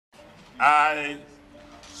I,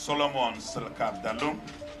 Solomon Selkabdalum,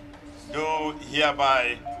 do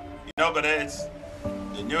hereby inaugurate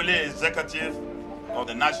the newly executive of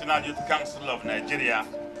the National Youth Council of Nigeria,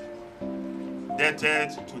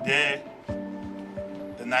 dated today,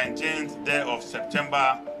 the 19th day of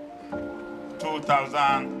September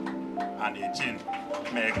 2018.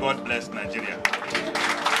 May God bless Nigeria.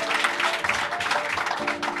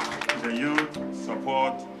 The youth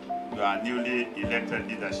support your newly elected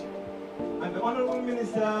leadership. And the Honorable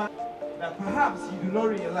Minister, that perhaps you do not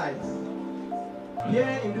realize,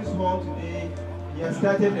 here in this hall today, he has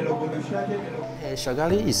started a revolution.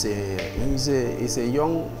 Shagari is a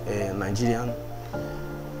young Nigerian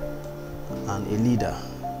and a leader.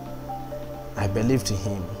 I believe in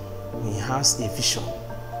him. He has a vision,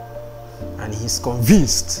 and he's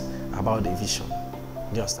convinced about the vision.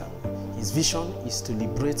 Just his vision is to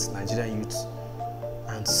liberate Nigerian youth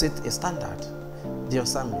and set a standard. Do you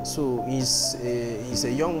understand me? So he's a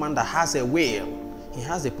young man that has a will. He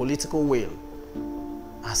has a political will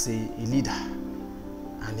as a leader,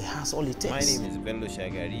 and he has all it takes. My name is Bello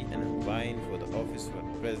Shagari, and I'm vying for the office of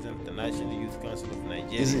President of the National Youth Council of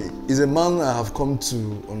Nigeria. He's a man I have come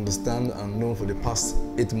to understand and know for the past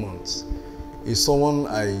 8 months. He's someone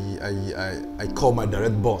I call my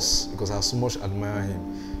direct boss because I so much admire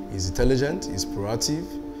him. He's intelligent, he's proactive,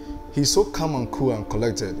 he's so calm and cool and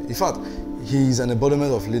collected. In fact, he's an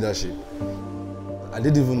embodiment of leadership. I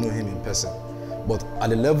didn't even know him in person, but at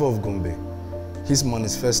the level of Gombe, his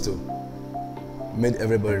manifesto made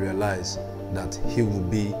everybody realize that he will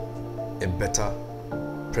be a better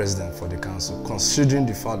president for the council, considering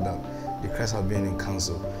the fact that the Christ have been in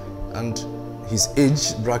council, and his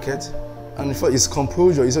age bracket, and in fact his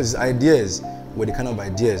composure, his ideas were the kind of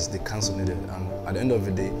ideas the council needed. And at the end of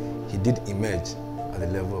the day, he did emerge at the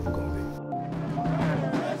level of Gombe.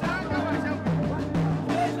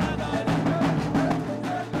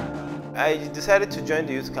 I decided to join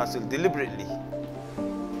the Youth Council deliberately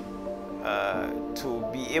to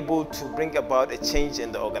be able to bring about a change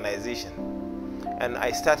in the organization. And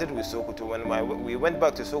I started with Sokoto. When we went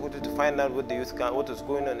back to Sokoto to find out what was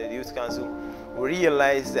going on in the Youth Council, we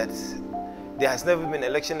realized that there has never been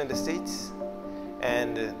election in the States,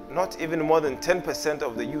 and not even more than 10%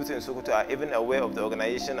 of the youth in Sokoto are even aware of the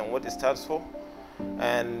organization and what it stands for.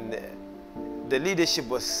 And the leadership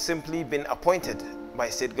was simply being appointed by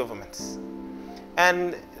state governments.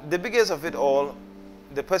 And the biggest of it all,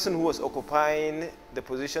 the person who was occupying the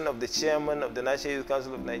position of the chairman of the National Youth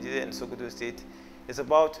Council of Nigeria in Sokoto State is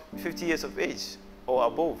about 50 years of age or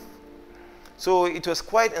above. So it was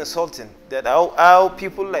quite insulting that our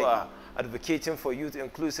people like are advocating for youth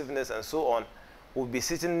inclusiveness and so on would be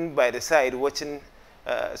sitting by the side watching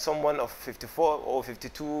someone of 54 or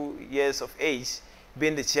 52 years of age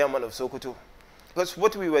being the chairman of Sokoto. Because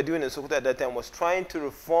what we were doing in Sokoto at that time was trying to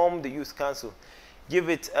reform the Youth Council, give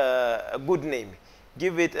it a good name,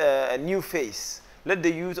 give it a new face. Let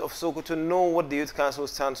the youth of Sokoto know what the Youth Council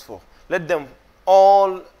stands for. Let them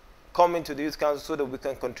all come into the Youth Council so that we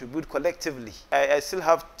can contribute collectively. I still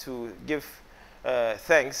have to give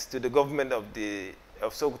thanks to the government of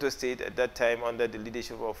Sokoto State at that time under the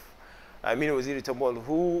leadership of Aminu Waziri Tambol,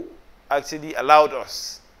 who actually allowed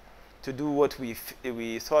us to do what we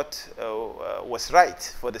thought was right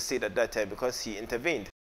for the state at that time, because he intervened.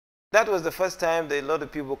 That was the first time that a lot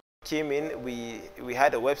of people came in. We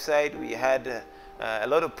had a website, we had a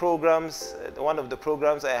lot of programs. One of the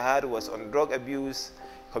programs I had was on drug abuse,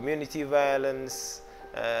 community violence,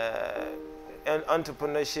 and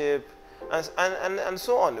entrepreneurship, and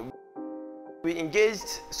so on. We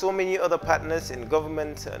engaged so many other partners in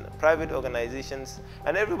government and private organizations,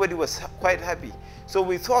 and everybody was quite happy. So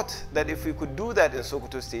we thought that if we could do that in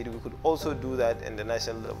Sokoto State, we could also do that in the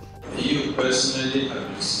national level. You personally have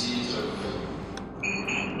received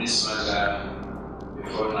this matter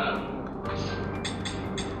before now,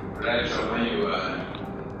 right from when you were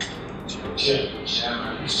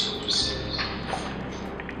chairman of Sokoto State.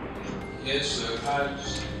 Yes, we have had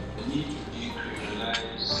the need to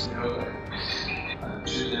decriminalize drugs and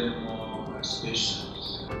treat them more as patients.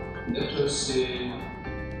 Let us say,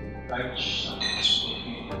 batch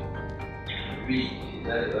smoking, weed,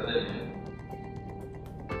 that other thing.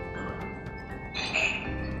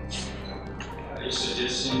 Are you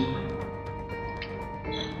suggesting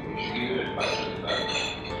we should give it back to the back?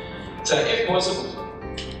 So if possible,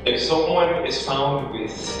 if someone is found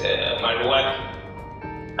with marijuana,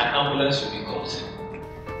 an ambulance will be called.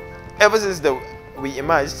 Ever since we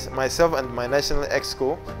emerged, myself and my national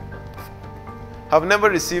exco have never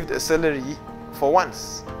received a salary for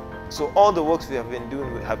once. So all the works we have been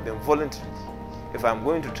doing have been voluntary. If I'm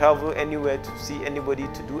going to travel anywhere to see anybody,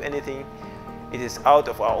 to do anything, it is out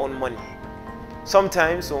of our own money.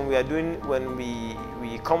 Sometimes when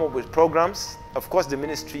we come up with programs, of course the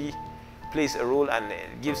ministry plays a role and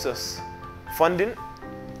gives us funding,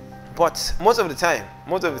 but most of the time,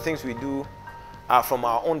 most of the things we do are from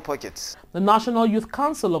our own pockets. The National Youth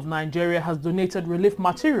Council of Nigeria has donated relief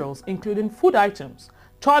materials including food items,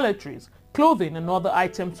 toiletries, clothing and other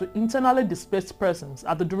items to internally displaced persons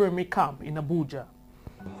at the Durumi camp in Abuja.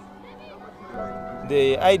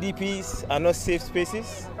 The IDPs are not safe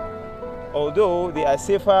spaces, although they are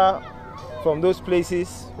safer from those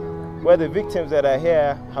places where the victims that are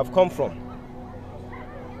here have come from.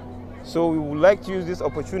 So we would like to use this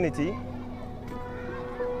opportunity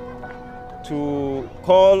to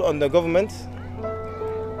call on the government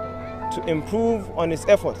to improve on its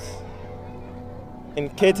efforts in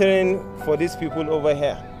catering for these people over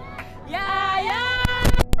here.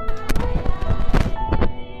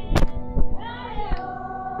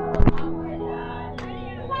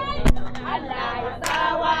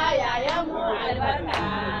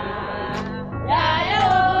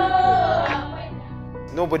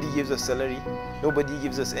 Nobody gives us salary, nobody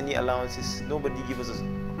gives us any allowances, nobody gives us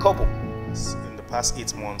a couple. In the past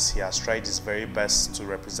 8 months, he has tried his very best to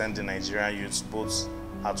represent the Nigerian youth both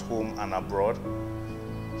at home and abroad.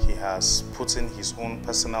 He has put in his own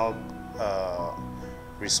personal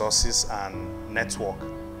resources and network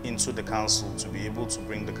into the council to be able to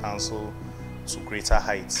bring the council to greater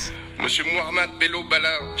heights. Monsieur Mohamed Bello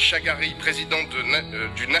Shagari, président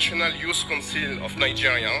du National Youth Council of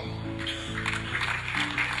Nigeria.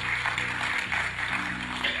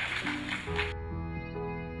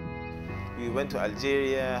 We went to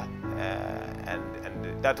Algeria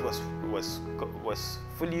and that was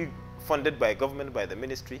fully funded by government, by the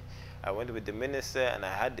ministry. I went with the minister and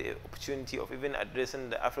I had the opportunity of even addressing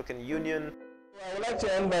the African Union. I would like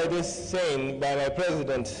to end by this saying by my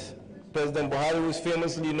president, President Buhari, who is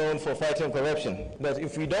famously known for fighting corruption, that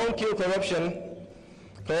if we don't kill corruption,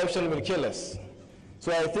 corruption will kill us.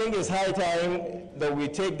 So I think it's high time that we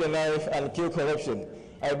take the knife and kill corruption.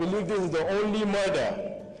 I believe this is the only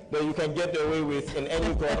murder that you can get away with in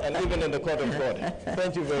any court and even in the court of God.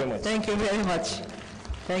 Thank you very much. Thank you very much.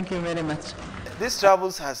 Thank you very much. This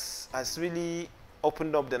travels has really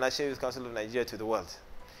opened up the National Youth Council of Nigeria to the world,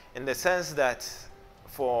 in the sense that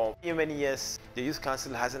for many years, the Youth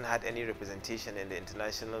Council hasn't had any representation in the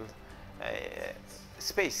international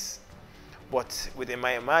space. But within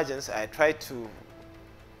my emergence, I tried to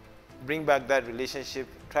bring back that relationship,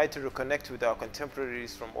 try to reconnect with our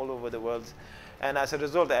contemporaries from all over the world. And as a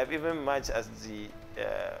result, I've even emerged as the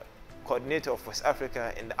coordinator of West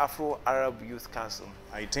Africa in the Afro-Arab Youth Council.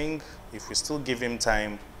 I think if we still give him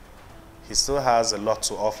time, he still has a lot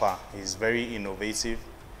to offer. He's very innovative,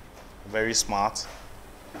 very smart,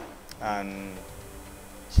 and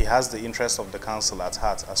he has the interest of the council at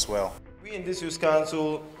heart as well. We in this Youth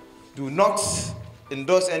Council do not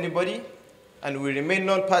endorse anybody, and we remain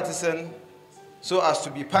non-partisan so as to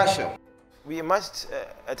be partial. We emerged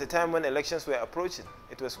at a time when elections were approaching.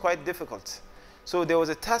 It was quite difficult. So there was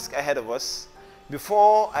a task ahead of us.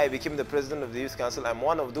 Before I became the president of the Youth Council, I'm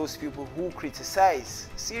one of those people who criticize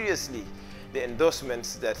seriously the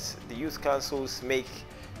endorsements that the youth councils make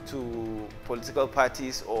to political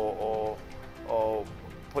parties or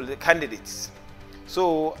candidates.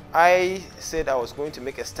 So I said I was going to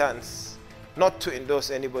make a stance not to endorse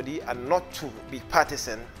anybody and not to be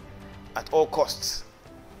partisan at all costs.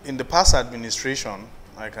 In the past administration,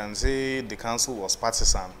 I can say the council was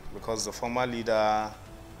partisan because the former leader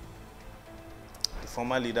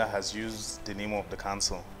has used the name of the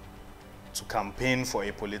council to campaign for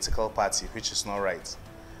a political party, which is not right.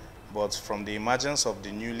 But from the emergence of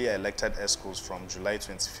the newly elected ESCOs from July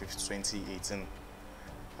 25th, 2018,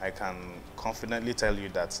 I can confidently tell you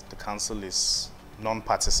that the council is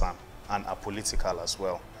non-partisan and apolitical as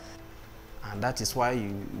well. And that is why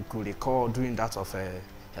you could recall during that of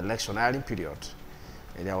electioneering period,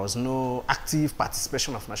 there was no active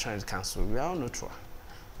participation of National Youth Council. We are all neutral.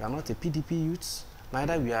 We are not a PDP youth,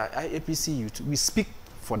 neither we are APC youth. We speak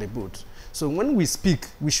for the both. So when we speak,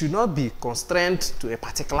 we should not be constrained to a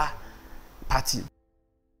particular party.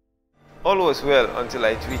 All was well until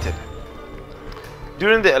I tweeted.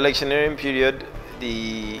 During the electioneering period,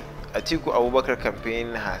 the Atiku Abubakar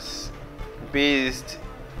campaign has based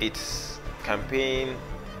its campaign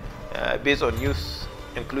based on youth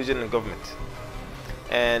inclusion in government.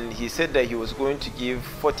 And he said that he was going to give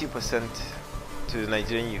 40% to the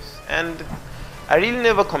Nigerian youth. And I really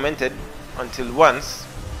never commented until once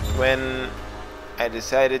when I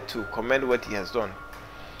decided to commend what he has done,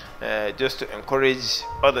 just to encourage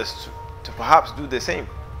others to perhaps do the same,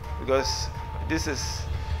 because this is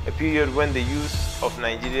a period when the youth of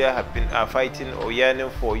Nigeria are fighting or yearning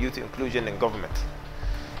for youth inclusion in government.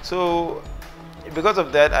 So because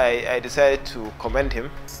of that, I decided to commend him.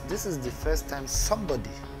 This is the first time somebody,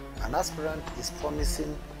 an aspirant, is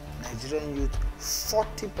promising Nigerian youth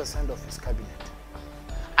 40% of his cabinet.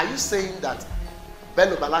 Are you saying that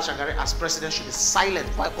Bello Shagari as president should be silent,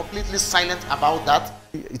 quite completely silent about that?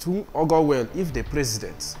 It won't augur well if the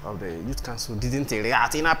president of the Youth Council didn't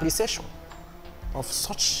react in appreciation of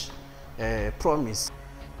such a promise.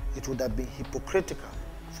 It would have been hypocritical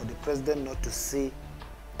for the president not to say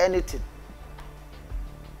anything.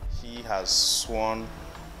 He has sworn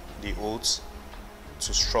the oath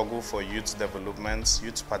to struggle for youth development,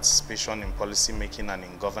 youth participation in policy making and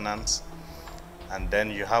in governance. And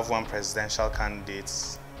then you have one presidential candidate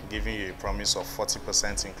giving you a promise of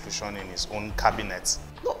 40% inclusion in his own cabinet.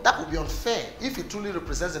 No, that would be unfair if he truly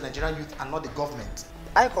represents the Nigerian youth and not the government.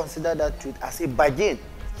 I consider that tweet as a bargain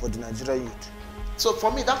for the Nigerian youth. So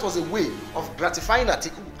for me, that was a way of gratifying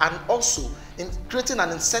Atiku and also in creating an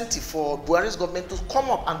incentive for Buhari's government to come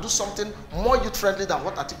up and do something more youth-friendly than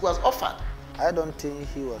what Atiku has offered. I don't think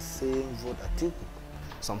he was saying vote Atiku.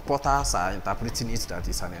 Some portals are interpreting it that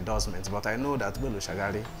it's an endorsement, but I know that Bello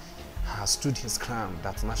Shagari has stood his ground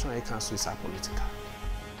that National Youth Council is apolitical.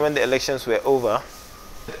 When the elections were over,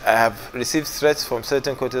 I have received threats from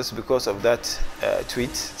certain quarters because of that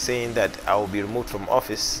tweet saying that I will be removed from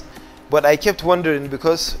office. But I kept wondering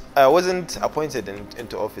because I wasn't appointed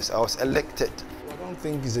into office, I was elected. I don't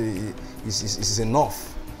think it's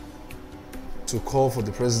enough to call for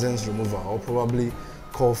the president's removal or probably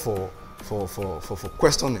call for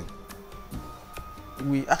questioning.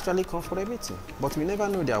 We actually called for a meeting, but we never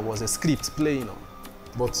knew there was a script playing on.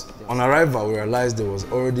 But on arrival, we realized there was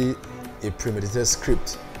already a premeditated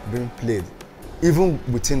script being played, even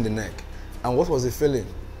within the NEC. And what was the feeling?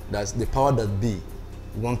 That the power that be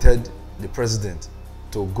wanted the president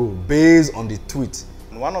to go based on the tweet.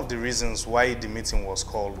 One of the reasons why the meeting was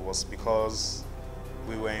called was because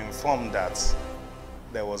we were informed that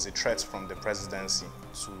there was a threat from the presidency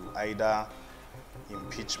to either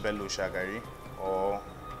impeach Bello Shagari or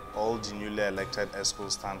all the newly elected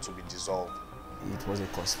ESCOs stand to be dissolved. It was a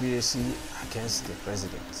conspiracy against the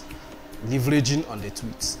president, leveraging on the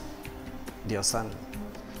tweets. Do you understand?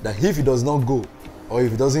 That if he does not go, or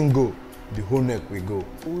if he doesn't go, the whole NEC will go.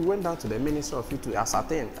 We went down to the Ministry of Youth to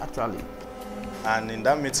ascertain, actually. And in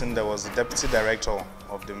that meeting, there was the Deputy Director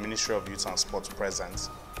of the Ministry of Youth and Sports present.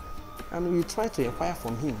 And we tried to inquire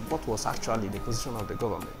from him what was actually the position of the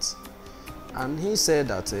government. And he said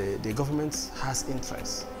that the government has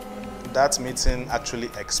interest. That meeting actually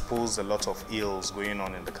exposed a lot of ills going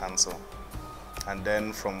on in the council. And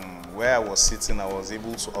then from where I was sitting, I was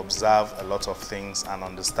able to observe a lot of things and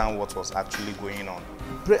understand what was actually going on.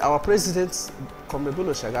 Our president,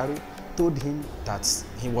 Bello Shagari, told him that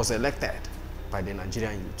he was elected by the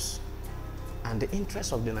Nigerian youth. And the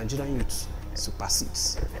interest of the Nigerian youth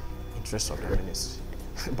supersedes the interest of the ministry.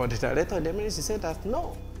 But the director of the ministry said that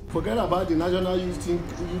no. Forget about the National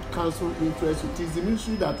Youth Council interest. It is the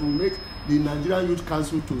ministry that will make the Nigerian Youth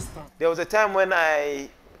Council to stand. There was a time when I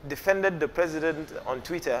defended the president on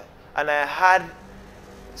Twitter and I had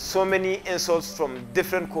so many insults from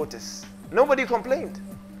different quarters. Nobody complained.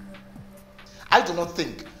 I do not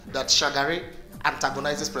think that Shagari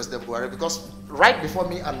antagonizes President Buhari because right before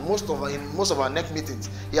me and in most of our NEC meetings,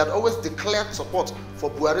 he had always declared support for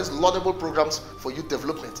Buhari's laudable programs for youth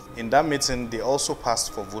development. In that meeting, they also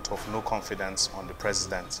passed for vote of no confidence on the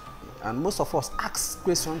president. And most of us asked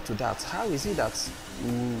questions to that. How is it that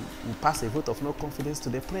we pass a vote of no confidence to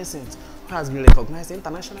the president who has been recognized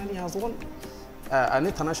internationally, has won an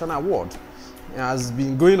international award, he has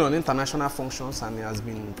been going on international functions and he has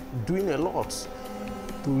been doing a lot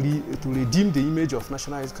to redeem the image of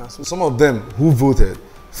National Youth Council. Some of them who voted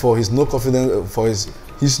for his no confidence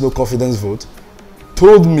his no confidence vote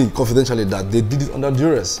told me confidentially that they did it under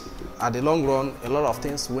duress. At the long run, a lot of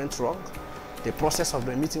things went wrong. The process of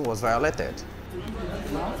the meeting was violated.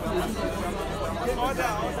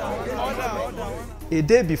 A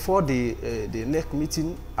day before the NEC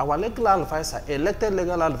meeting, our legal advisor, elected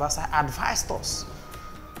legal advisor, advised us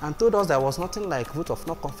and told us there was nothing like vote of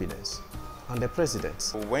no confidence on the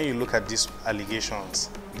president. When you look at these allegations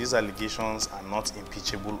are not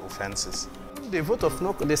impeachable offenses.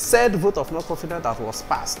 The said vote of no confidence that was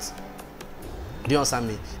passed, do you understand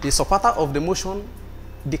me? The supporter of the motion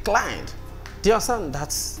declined. Do you understand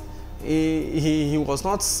that he was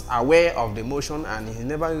not aware of the motion and he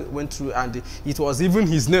never went through, and it was even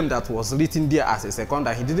his name that was written there as a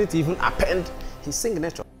seconder. He didn't even append his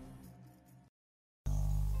signature.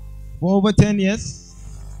 For over 10 years,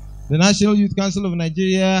 the National Youth Council of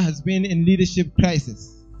Nigeria has been in leadership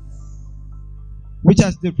crisis, which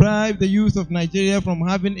has deprived the youth of Nigeria from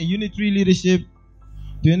having a unitary leadership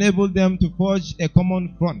to enable them to forge a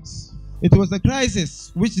common front. It was a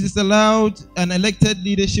crisis which disallowed an elected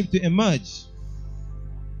leadership to emerge.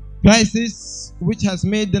 Crisis which has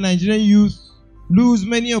made the Nigerian youth lose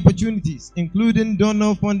many opportunities, including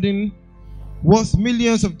donor funding worth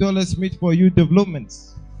millions of dollars made for youth development.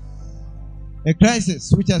 A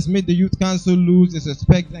crisis which has made the Youth Council lose its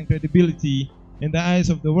respect and credibility in the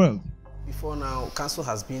eyes of the world. Before now, Council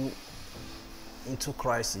has been into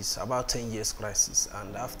crisis, about 10 years crisis,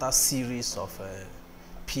 and after a series of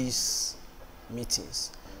peace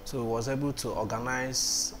meetings, so it was able to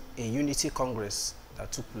organize a unity congress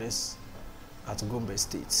that took place at Gombe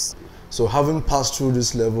State. So having passed through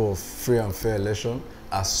this level of free and fair election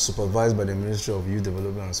as supervised by the Ministry of Youth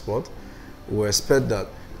Development and Sport, we expect that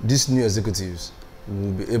these new executives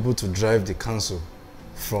will be able to drive the council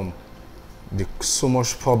from the so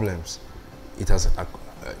much problems it has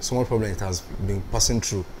been passing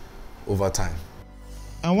through over time.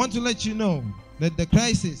 I want to let you know that the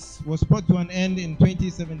crisis was brought to an end in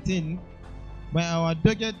 2017 by our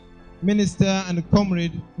dogged minister and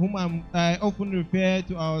comrade, whom I often refer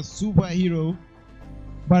to our superhero,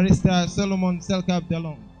 Barrister Solomon Selkab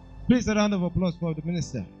Dalong. Please a round of applause for the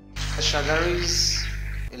minister. Shagari's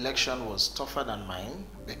election was tougher than mine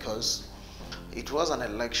because it was an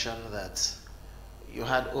election that you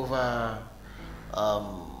had over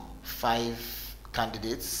 5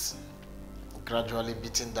 candidates, gradually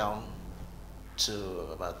beaten down to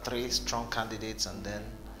about 3 strong candidates, and then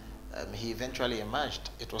he eventually emerged.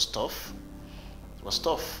 It was tough. It was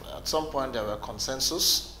tough. At some point there were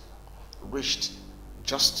consensus reached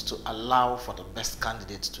just to allow for the best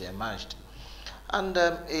candidates to emerge. And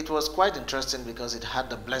it was quite interesting because it had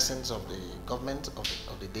the blessings of the government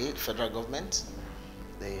of the day, federal government.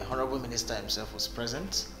 The Honorable Minister himself was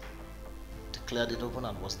present, declared it open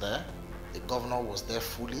and was there. The governor was there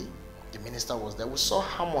fully. The minister was there. We saw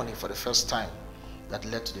harmony for the first time that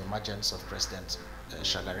led to the emergence of President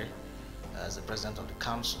Shagari as the president of the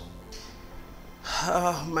council.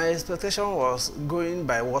 My expectation was, going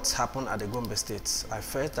by what's happened at the Gombe State, I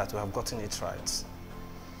felt that we have gotten it right.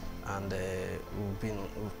 And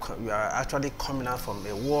we are actually coming out from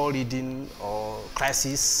a war reading or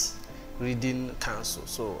crisis reading council.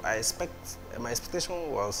 So my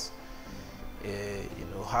expectation was,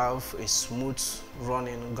 have a smooth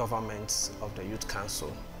running government of the Youth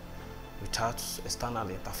Council without external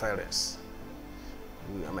interference.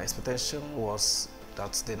 My expectation was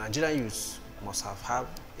that the Nigerian youth must have had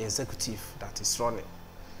an executive that is running,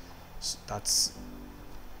 that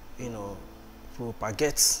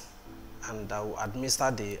propagates and that will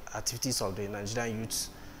administer the activities of the Nigerian youth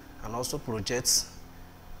and also projects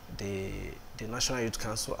the National Youth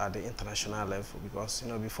Council at the international level, because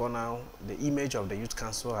before now the image of the Youth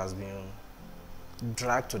Council has been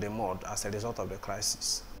dragged to the mud as a result of the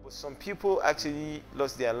crisis. Some people actually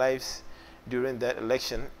lost their lives during that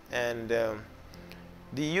election, and the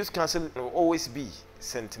Youth Council will always be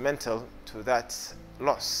sentimental to that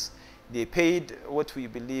loss. They paid what we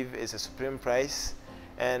believe is a supreme price,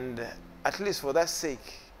 and at least for that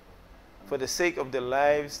sake, for the sake of the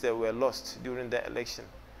lives that were lost during that election,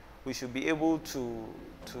 we should be able to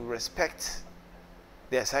respect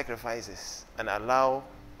their sacrifices and allow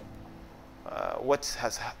what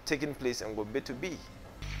has taken place in Gombe to be.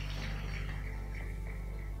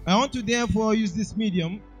 I want to therefore use this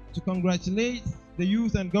medium to congratulate the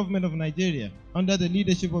youth and government of Nigeria under the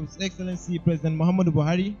leadership of His Excellency President Muhammadu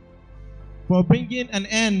Buhari for bringing an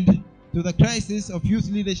end to the crisis of youth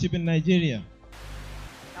leadership in Nigeria.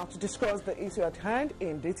 Now, to discuss the issue at hand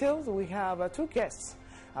in details, we have 2 guests.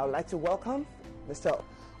 I would like to welcome Mr.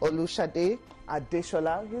 Olushade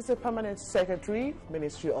Adeshola. He's the Permanent Secretary,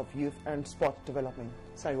 Ministry of Youth and Sport Development.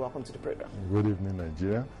 Sir, welcome to the program. Good evening,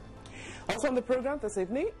 Nigeria. Also on the program this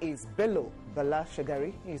evening is Bello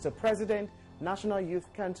Shagari. He's the President, National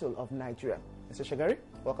Youth Council of Nigeria. Mr. Shagari,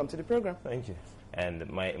 welcome to the program. Thank you. And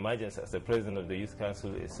my emergence as the President of the Youth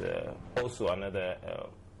Council is also another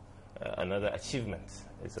achievement.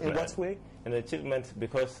 In what way? An achievement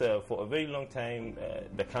because for a very long time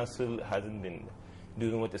the Council hasn't been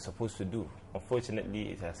doing what it's supposed to do. Unfortunately,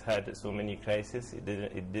 it has had so many crises.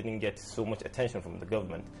 It didn't get so much attention from the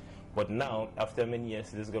government. But now, after many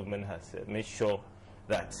years, this government has made sure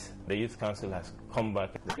that the Youth Council has come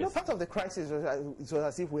back. Part of the crisis was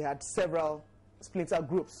as if we had several splinter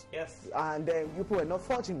groups. Yes. And people were not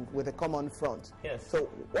forging with a common front. Yes. So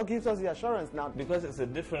what gives us the assurance now? Because it's a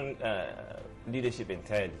different leadership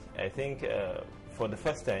entirely. I think for the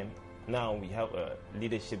first time, now we have a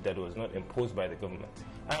leadership that was not imposed by the government.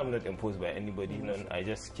 I am not imposed by anybody. You know, I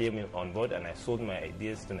just came on board and I sold my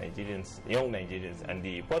ideas to Nigerians, young Nigerians, and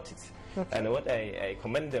they bought it. Okay. And what I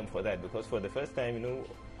commend them for that, because for the first time, you know,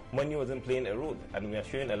 money wasn't playing a role, and we are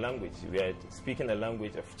showing a language. We are speaking a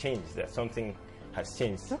language of change, that something has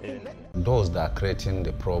changed. Okay. Those that are creating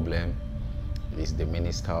the problem is the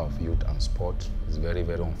Minister of Youth and Sport. It's very,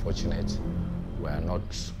 very unfortunate. We are not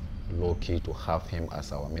lucky to have him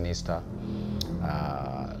as our minister.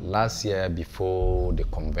 Last year, before the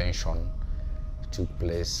convention took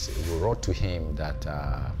place, we wrote to him that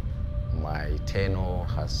my tenure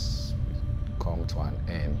has come to an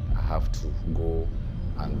end. I have to go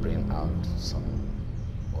and bring out some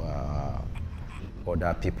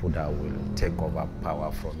other people that will take over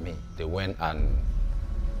power from me. They went and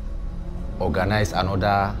organized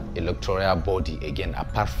another electoral body again,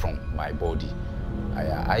 apart from my body.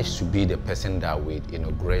 I should be the person that will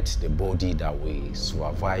inaugurate the body that will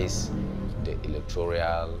supervise the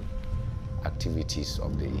electoral activities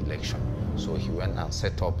of the election. So he went and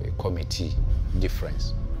set up a committee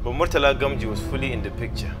difference. But Murtala Gamji was fully in the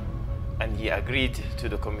picture, and he agreed to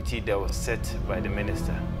the committee that was set by the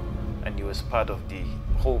minister, and he was part of the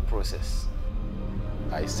whole process.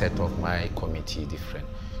 I set up my committee different.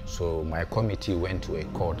 So my committee went to a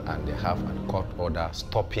court and they have a court order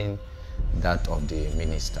stopping that of the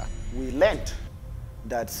minister. We learned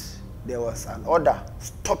that there was an order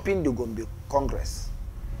stopping the Gombe Congress.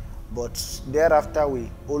 But thereafter we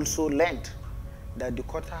also learned that the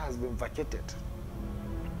quota has been vacated.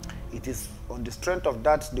 It is on the strength of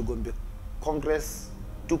that the Gombe Congress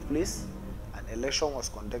took place, an election was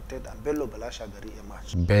conducted, and Bello Shagari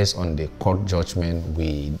emerged. Based on the court judgment,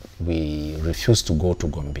 we refused to go to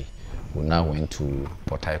Gombe. We now went to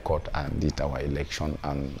Port Harcourt and did our election,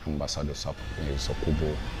 and Ambassador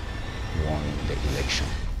Sokubo won the election.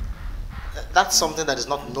 That's something that is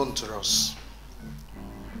not known to us.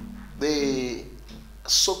 The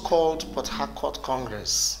so-called Port Harcourt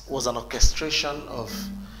Congress was an orchestration of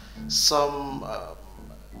some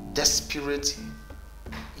desperate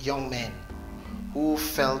young men who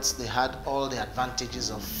felt they had all the advantages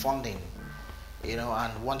of funding, you know,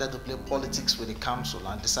 and wanted to play politics with the council,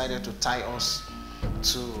 and decided to tie us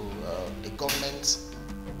to the government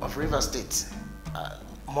of Rivers State,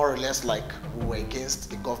 more or less like we were against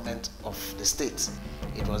the government of the state.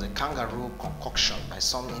 It was a kangaroo concoction by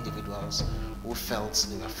some individuals who felt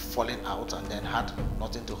they were falling out and then had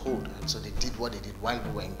nothing to hold, and so they did what they did while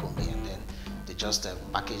we were in Gombe, and then they just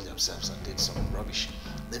packaged themselves and did some rubbish.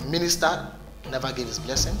 The minister never gave his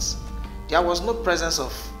blessings. There was no presence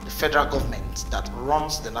of the federal government that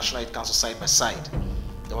runs the National Youth Council side by side.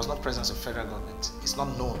 There was no presence of federal government. It's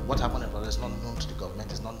not known. What happened in is not known to the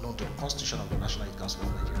government. It's not known to the constitution of the National Youth Council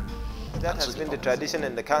of Nigeria. That has been the tradition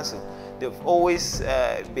in the council. They've always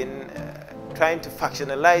been trying to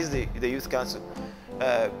factionalize the youth council.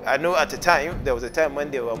 I know at the time, there was a time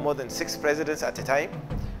when there were more than 6 presidents at a time,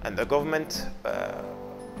 and the government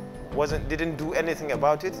didn't do anything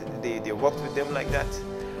about it. They worked with them like that,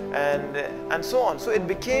 and so on. So it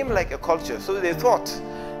became like a culture. So they thought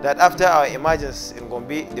that after our emergence in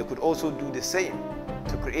Gombe, they could also do the same,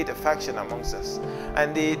 to create a faction amongst us.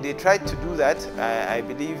 And they tried to do that. I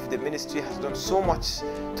believe the ministry has done so much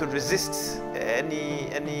to resist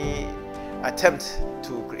any attempt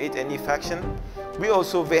to create any faction. We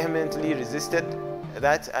also vehemently resisted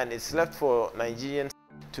that, and it's left for Nigerians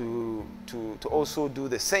to also do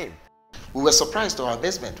the same. We were surprised to our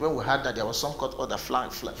amazement when we heard that there was some court order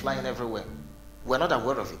flying everywhere. We're not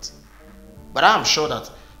aware of it. But I am sure that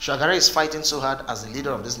Shagari is fighting so hard as the leader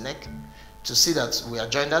of this NEC to see that we are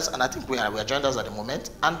joiners, and I think we are joiners at the moment,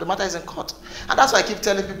 and the matter is in court. And that's why I keep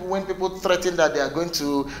telling people, when people threaten that they are going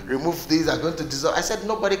to remove these, are going to dissolve, I said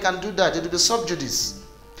nobody can do that. It will be sub judice.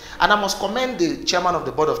 And I must commend the chairman of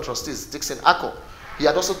the board of trustees, Dixon Ako. He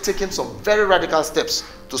had also taken some very radical steps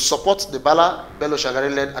to support the Bello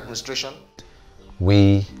Shagari-led administration.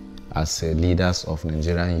 We, as leaders of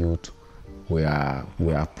Nigerian Youth, we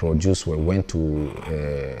went to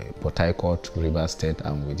Port Harcourt, Rivers State,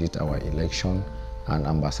 and we did our election, and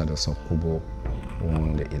Ambassador Sokubo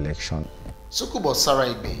won the election. Sokubo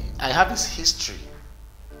Sara-Igbe, I have his history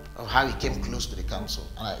of how he came close to the council,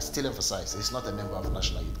 and I still emphasize he's not a member of the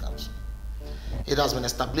National Youth Council. It has been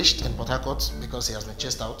established in Port Harcourt because he has been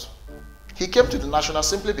chased out. He came to the National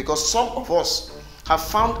simply because some of us have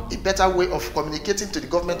found a better way of communicating to the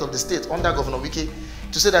government of the state under Governor Wike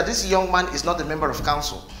to say that this young man is not a member of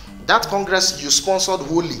council. That Congress you sponsored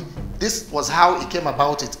wholly, this was how it came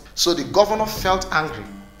about it. So the governor felt angry,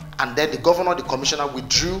 and then the governor, the commissioner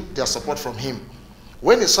withdrew their support from him.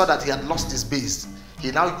 When he saw that he had lost his base,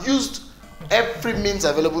 he now used every means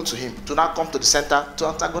available to him to now come to the center to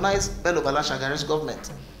antagonize Bello Shagari's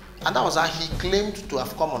government. And that was how he claimed to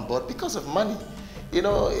have come on board because of money. You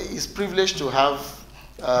know, he's privileged to have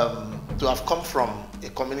come from a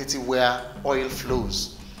community where oil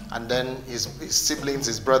flows. And then his siblings,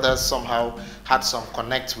 his brothers somehow had some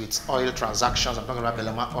connect with oil transactions. I'm talking about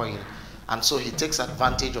Belema oil. And so he takes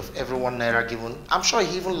advantage of every 1 naira given. I'm sure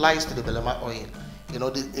he even lies to the Belema oil. You know,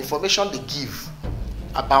 the information they give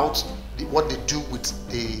about what they do with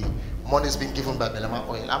the monies being given by Belema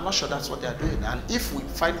oil, I'm not sure that's what they're doing. And if we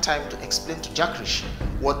find time to explain to Jack Risch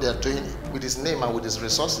what they're doing with his name and with his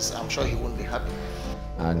resources, I'm sure he won't be happy.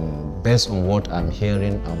 And based on what I'm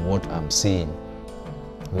hearing and what I'm seeing,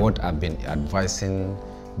 what I've been advising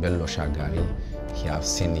Bello Shagari, he has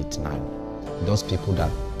seen it now. Those people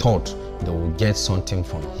that thought they would get something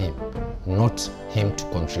from him, not him to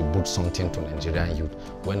contribute something to Nigerian youth,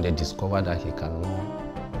 when they discover that they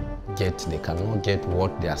cannot get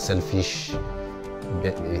what their selfish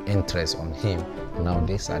interest on him, now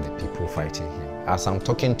these are the people fighting him. As I'm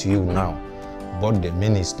talking to you now, both the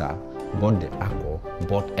minister, both the ACO,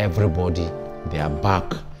 both everybody, they are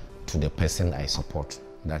back to the person I support,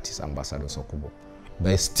 that is Ambassador Sokubo.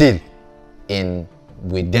 But still,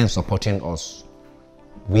 with them supporting us,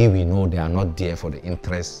 we know they are not there for the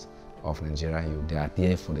interests of Nigerian youth. They are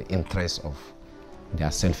there for the interests of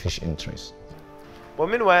their selfish interests. But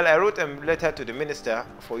meanwhile, I wrote a letter to the Minister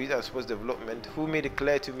for Youth and Sports Development, who made it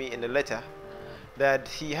clear to me in the letter that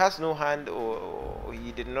he has no hand or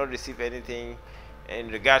he did not receive anything in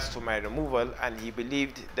regards to my removal, and he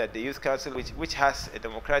believed that the Youth Council, which has a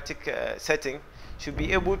democratic setting, should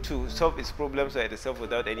be able to solve its problems by itself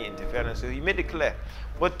without any interference. So he made it clear.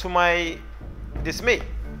 But to my dismay,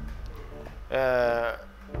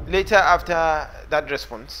 later after that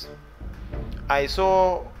response, I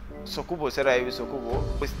saw Sara-Igbe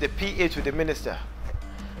Sokubo with the PA to the minister,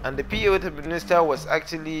 and the PA with the minister was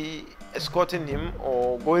actually escorting him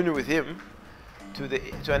or going with him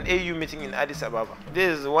to an AU meeting in Addis Ababa.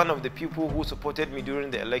 This is one of the people who supported me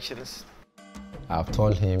during the elections. I've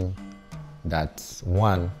told him that,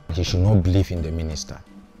 one, he should not believe in the minister,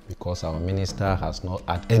 because our minister has not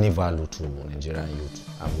added any value to Nigerian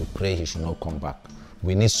youth, and we pray he should not come back.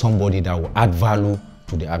 We need somebody that will add value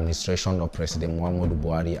to the administration of President Muhammadu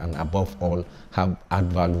Buhari, and above all,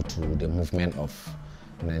 add value to the movement of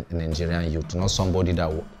Nigerian youth. Not somebody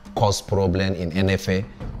that will cause problem in NFA,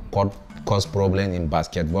 cause problem in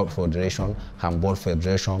Basketball Federation, Handball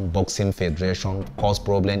Federation, Boxing Federation, cause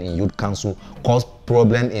problem in Youth Council, cause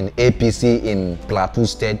problem in APC in Plateau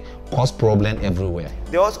State, cause problem everywhere.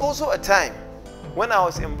 There was also a time when I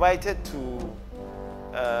was invited to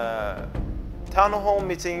a town hall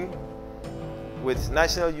meeting with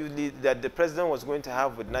national youth leaders that the president was going to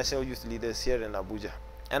have with national youth leaders here in Abuja.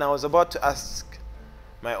 And I was about to ask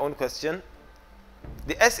my own question.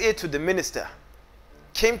 The SA to the minister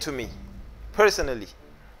came to me personally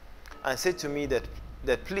and said to me that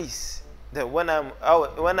please, that when I'm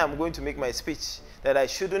going to make my speech, that I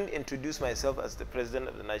shouldn't introduce myself as the president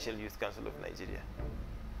of the National Youth Council of Nigeria.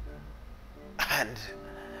 And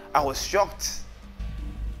I was shocked.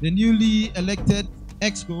 The newly elected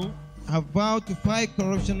EXCO have vowed to fight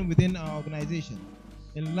corruption within our organization,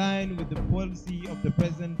 in line with the policy of the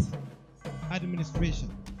present administration.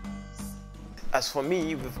 As for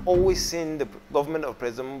me, we've always seen the government of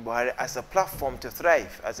President Buhari as a platform to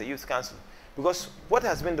thrive as a youth council. Because what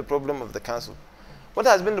has been the problem of the council? What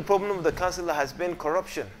has been the problem of the council has been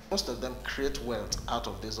corruption. Most of them create wealth out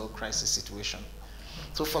of this whole crisis situation.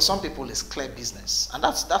 So for some people, it's clear business. And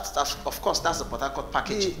that's of course, that's the Port Harcourt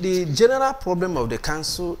package. The general problem of the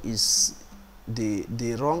council is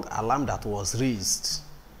the wrong alarm that was raised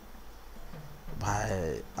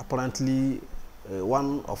by apparently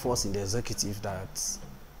one of us in the executive that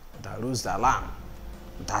raised the alarm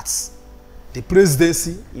that the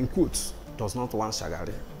presidency, in quotes, does not want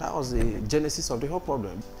Shagari. That was the genesis of the whole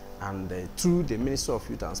problem. And through the Ministry of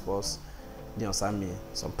Youth and Sports,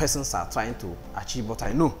 some persons are trying to achieve what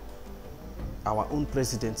I know. Our own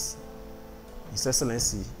president, His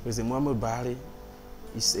Excellency, President Muhammadu Buhari,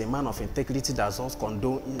 is a man of integrity that does not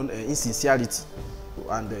condone insincerity.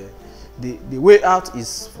 And the way out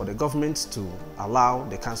is for the government to allow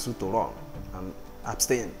the council to run and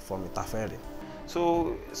abstain from interfering.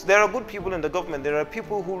 So there are good people in the government. There are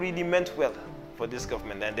people who really meant well for this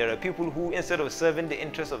government, and there are people who, instead of serving the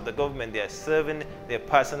interests of the government, they are serving their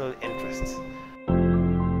personal interests.